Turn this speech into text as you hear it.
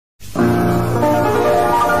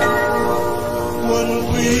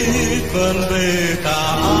vần về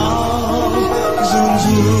tà áo, run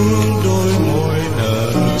run đôi môi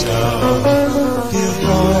nở chào, tiếc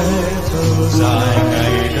nói thơ dài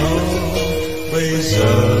ngày đó, bây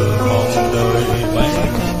giờ mong đời bay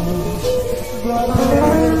cao, gót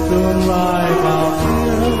tương lai vào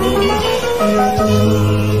phía, yêu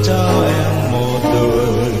thương trao em một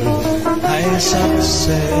đời, hãy sắp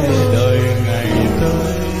xếp đời ngày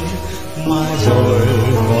tới, mai rồi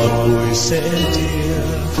ngọt bùi sẽ chia,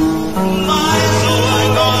 mai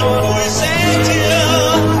rồi ngọt bùi sẽ chia,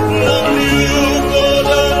 nâng niu cô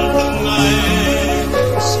đơn từng ngày,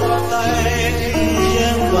 xua tay khi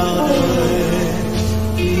em vào đời,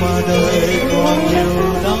 mà đời còn nhiều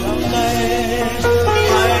đắng cay,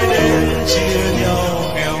 hãy đến chia nhau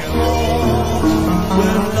nghèo khó,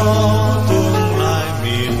 quên lo tương lai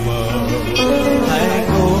mịt mờ, hãy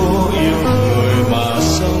cố yêu người mà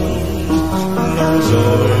sống, lâu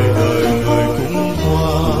rồi đời người cũng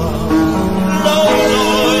qua, lâu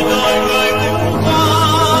rồi đời người cũng qua,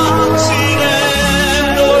 xin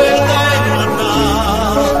em đôi tay mượt mà,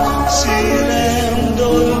 xin em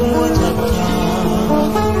đôi môi thật thà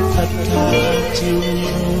chịu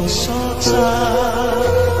nhiều xót xa,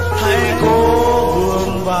 hãy cố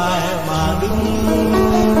vươn vai mà đứng,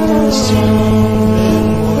 tôi sống lên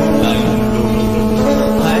môi lạnh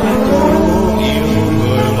lùng, hãy cố yêu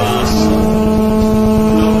người mà sống,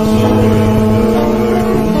 lâu rồi đời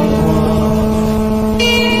người cũng qua.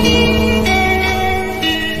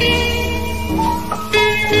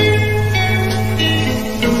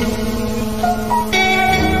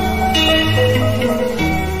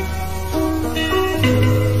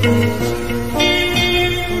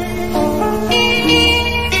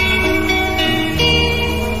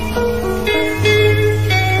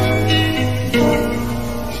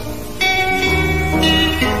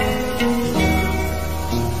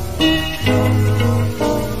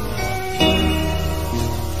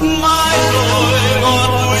 Mai rồi ngọt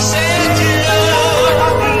bùi sẽ chia,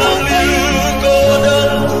 nâng niu cô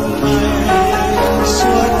đơn từng ngày,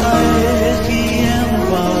 xua tay khi em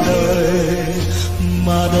vào đời,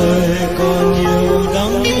 mà đời còn nhiều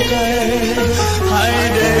đắng cay, hãy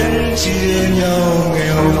đến chia nhau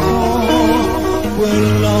nghèo khó,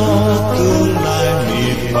 quên lo tương lai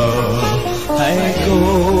mịt mờ, hãy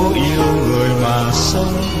cố yêu người mà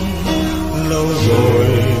sống, lâu rồi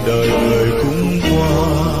đời người cũng qua,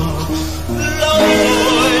 lâu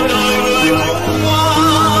rồi đời người cũng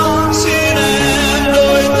qua, xin em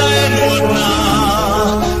đôi tay nuột nà,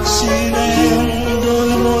 xin em đôi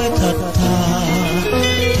môi thật thà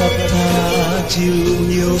chịu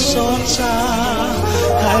nhiều xót xa,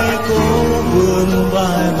 hãy cố vươn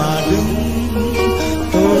vai mà đứng,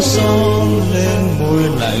 tô son lên môi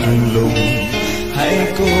lạnh lùng, hãy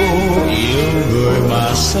cố yêu người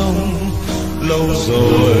mà sống, lâu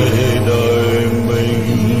rồi đời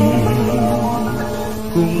mình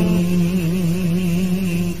cũng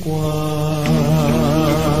qua.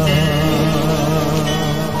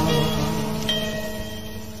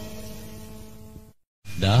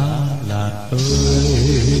 Đà Lạt ơi,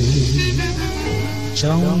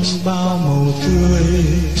 trong bao màu tươi,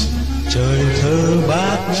 trời thơ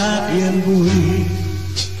bát ngát yên vui,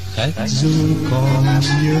 khách du còn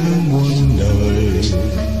nhớ muôn đời.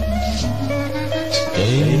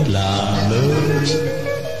 Đây là nơi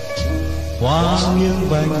hoa nghiêng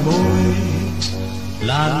vành môi,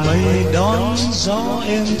 làn mây đón gió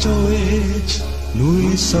êm trôi, núi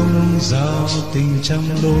sông giao tình trăm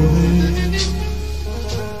lối.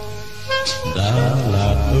 Đà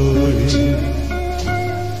Lạt ơi,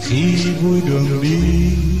 khi vui đường đi,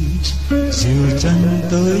 dìu chân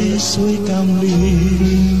tới suối Cam Ly,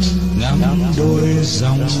 ngắm đôi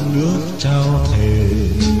dòng nước trao thề.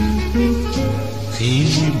 Khi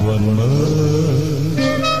buồn mơ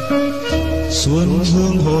xuân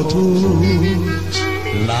hương hồ thu,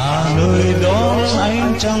 là nơi đón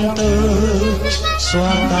ánh trăng tơ,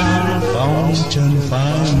 xóa tan phong trần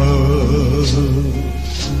phai mờ.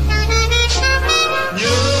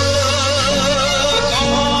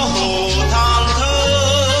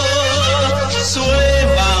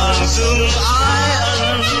 Rừng ái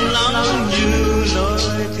ân lắng như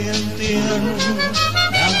nơi thiên tiên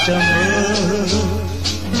đang trầm mơ,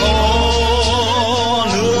 có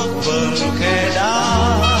nước vần khe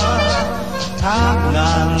đá, thác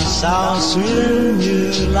ngàn sao xuyến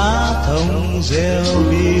như lá thông reo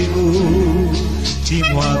bi bu, chim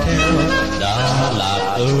hoa theo. Đà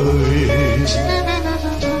Lạt ơi,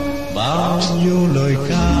 bao nhiêu lời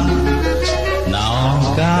ca,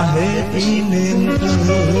 nào ca hết ý nên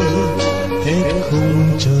thơ, hết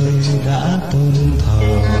khung trời đã tôn thờ.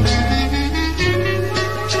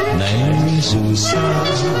 Này dù xa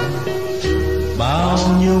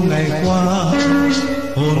nhiêu ngày qua,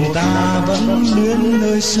 hồn ta vẫn luyến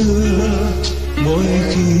nơi xưa, mỗi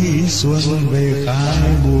khi xuân về khai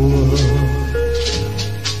mùa.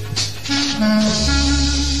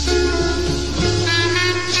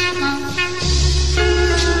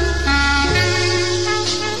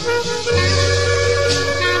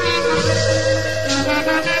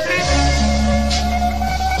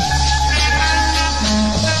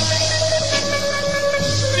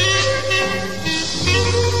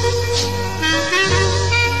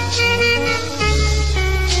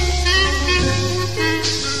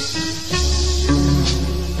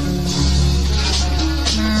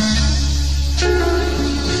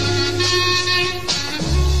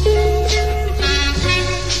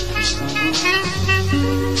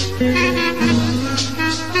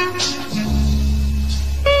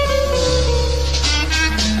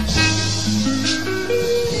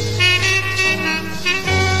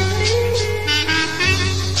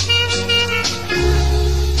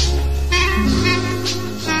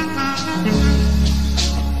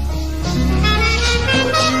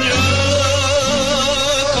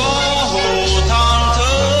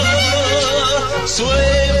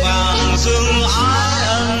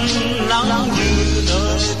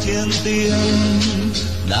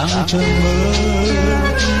 Trời mơ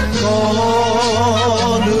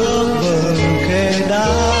có nước vờn khe đá,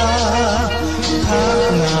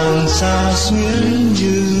 thác ngàn xa xuyến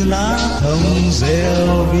như lá thông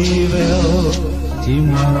reo vi veo.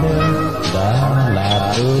 Chim đêm Đà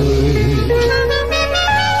Lạt ơi,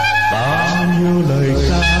 bao nhiêu lời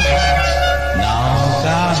ca nào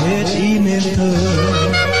ca hết ý nên thơ,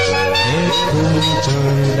 hết khung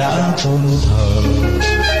trời đã tôn thờ.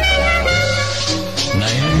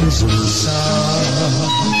 Dù sao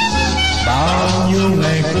bao nhiêu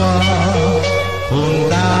ngày qua, hồn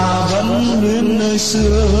ta vẫn luyến nơi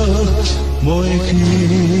xưa, mỗi khi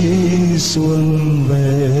xuân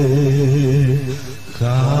về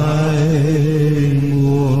khai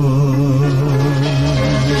mùa.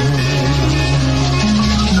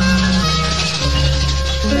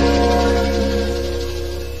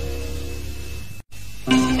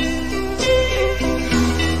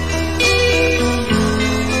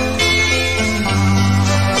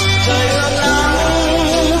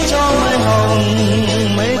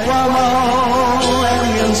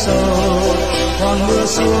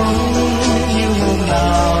 Xuống như hôm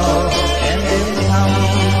nào em đến thăm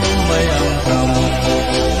mây âm thầm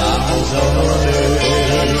mang gió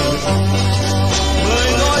lên, người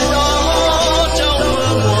ngồi đó trong mưa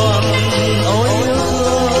buồn, ôi yêu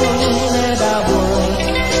thương nghe đã buồn.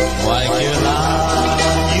 Ngoài kia lá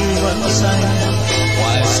như vẫn xanh,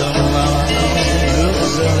 ngoài sông vắng nước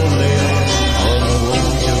dâng lên ôm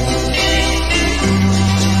uống chung.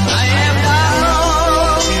 Này em đã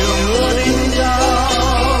chiều mưa đi ra,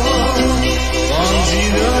 gì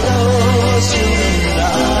nữa đâu, xuân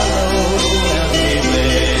đã lâu em đi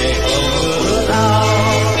về cầu mưa ướt áo,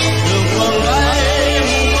 đường quần bay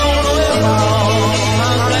không lối vào,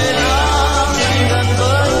 hàng cây lá chạy gần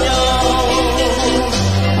với nhau.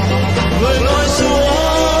 Người ngồi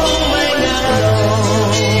xuống mấy ngàn đầu,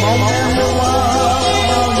 mong em qua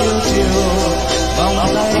bao nhiêu chiều, vòng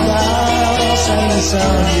tay đã xanh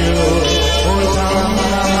sao nhiều, ôi tháng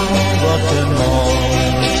năm gót chân mòn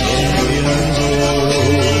trên biên du.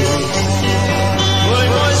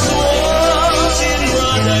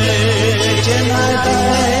 Trên hai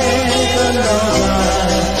tay cơn đau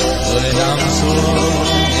dài, người nằm xuống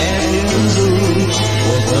nghe tiếng ru,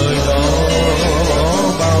 cuộc đời đó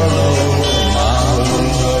bao lâu mà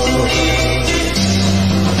hững hờ.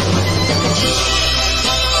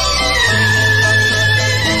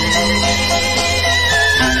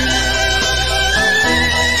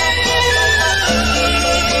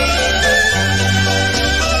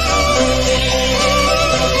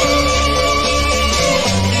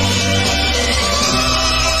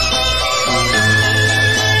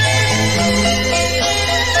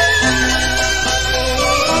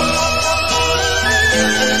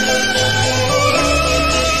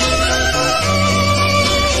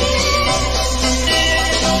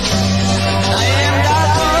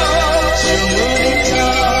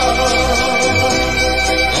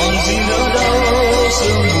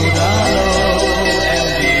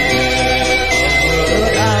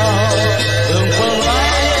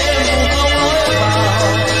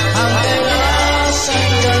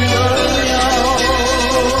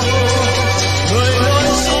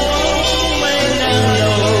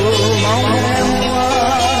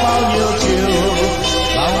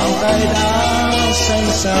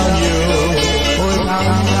 sao nhiều ôi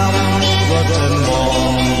tháng năm gót chân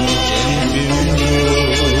mòn trên phiêu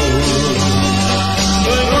lưu.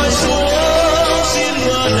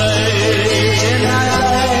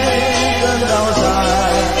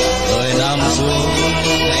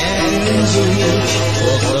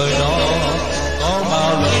 cuộc đời đó có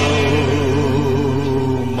bao lâu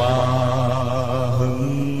mà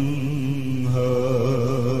hững hờ.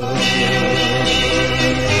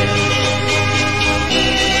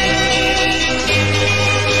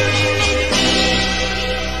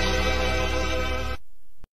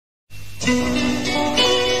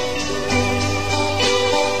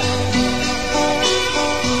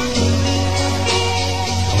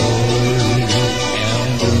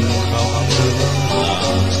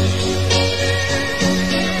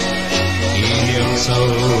 Sâu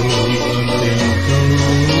ơn tình cũ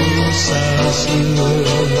xa xưa.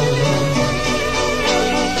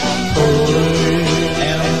 Thôi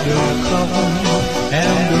em đừng khóc,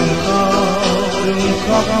 em đừng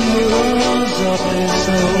khóc nữa, giọt lệ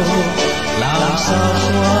sâu làm sao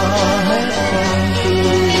xóa hết con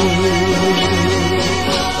tôi.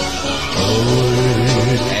 Thôi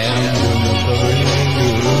em đừng tới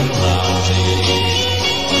nữa làm gì,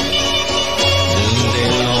 đừng để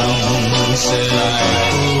lòng sẽ lại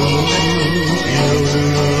yêu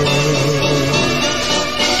đương.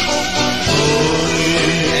 Thôi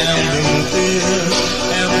em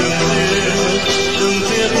đừng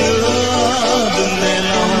tiếc nữa, đừng nên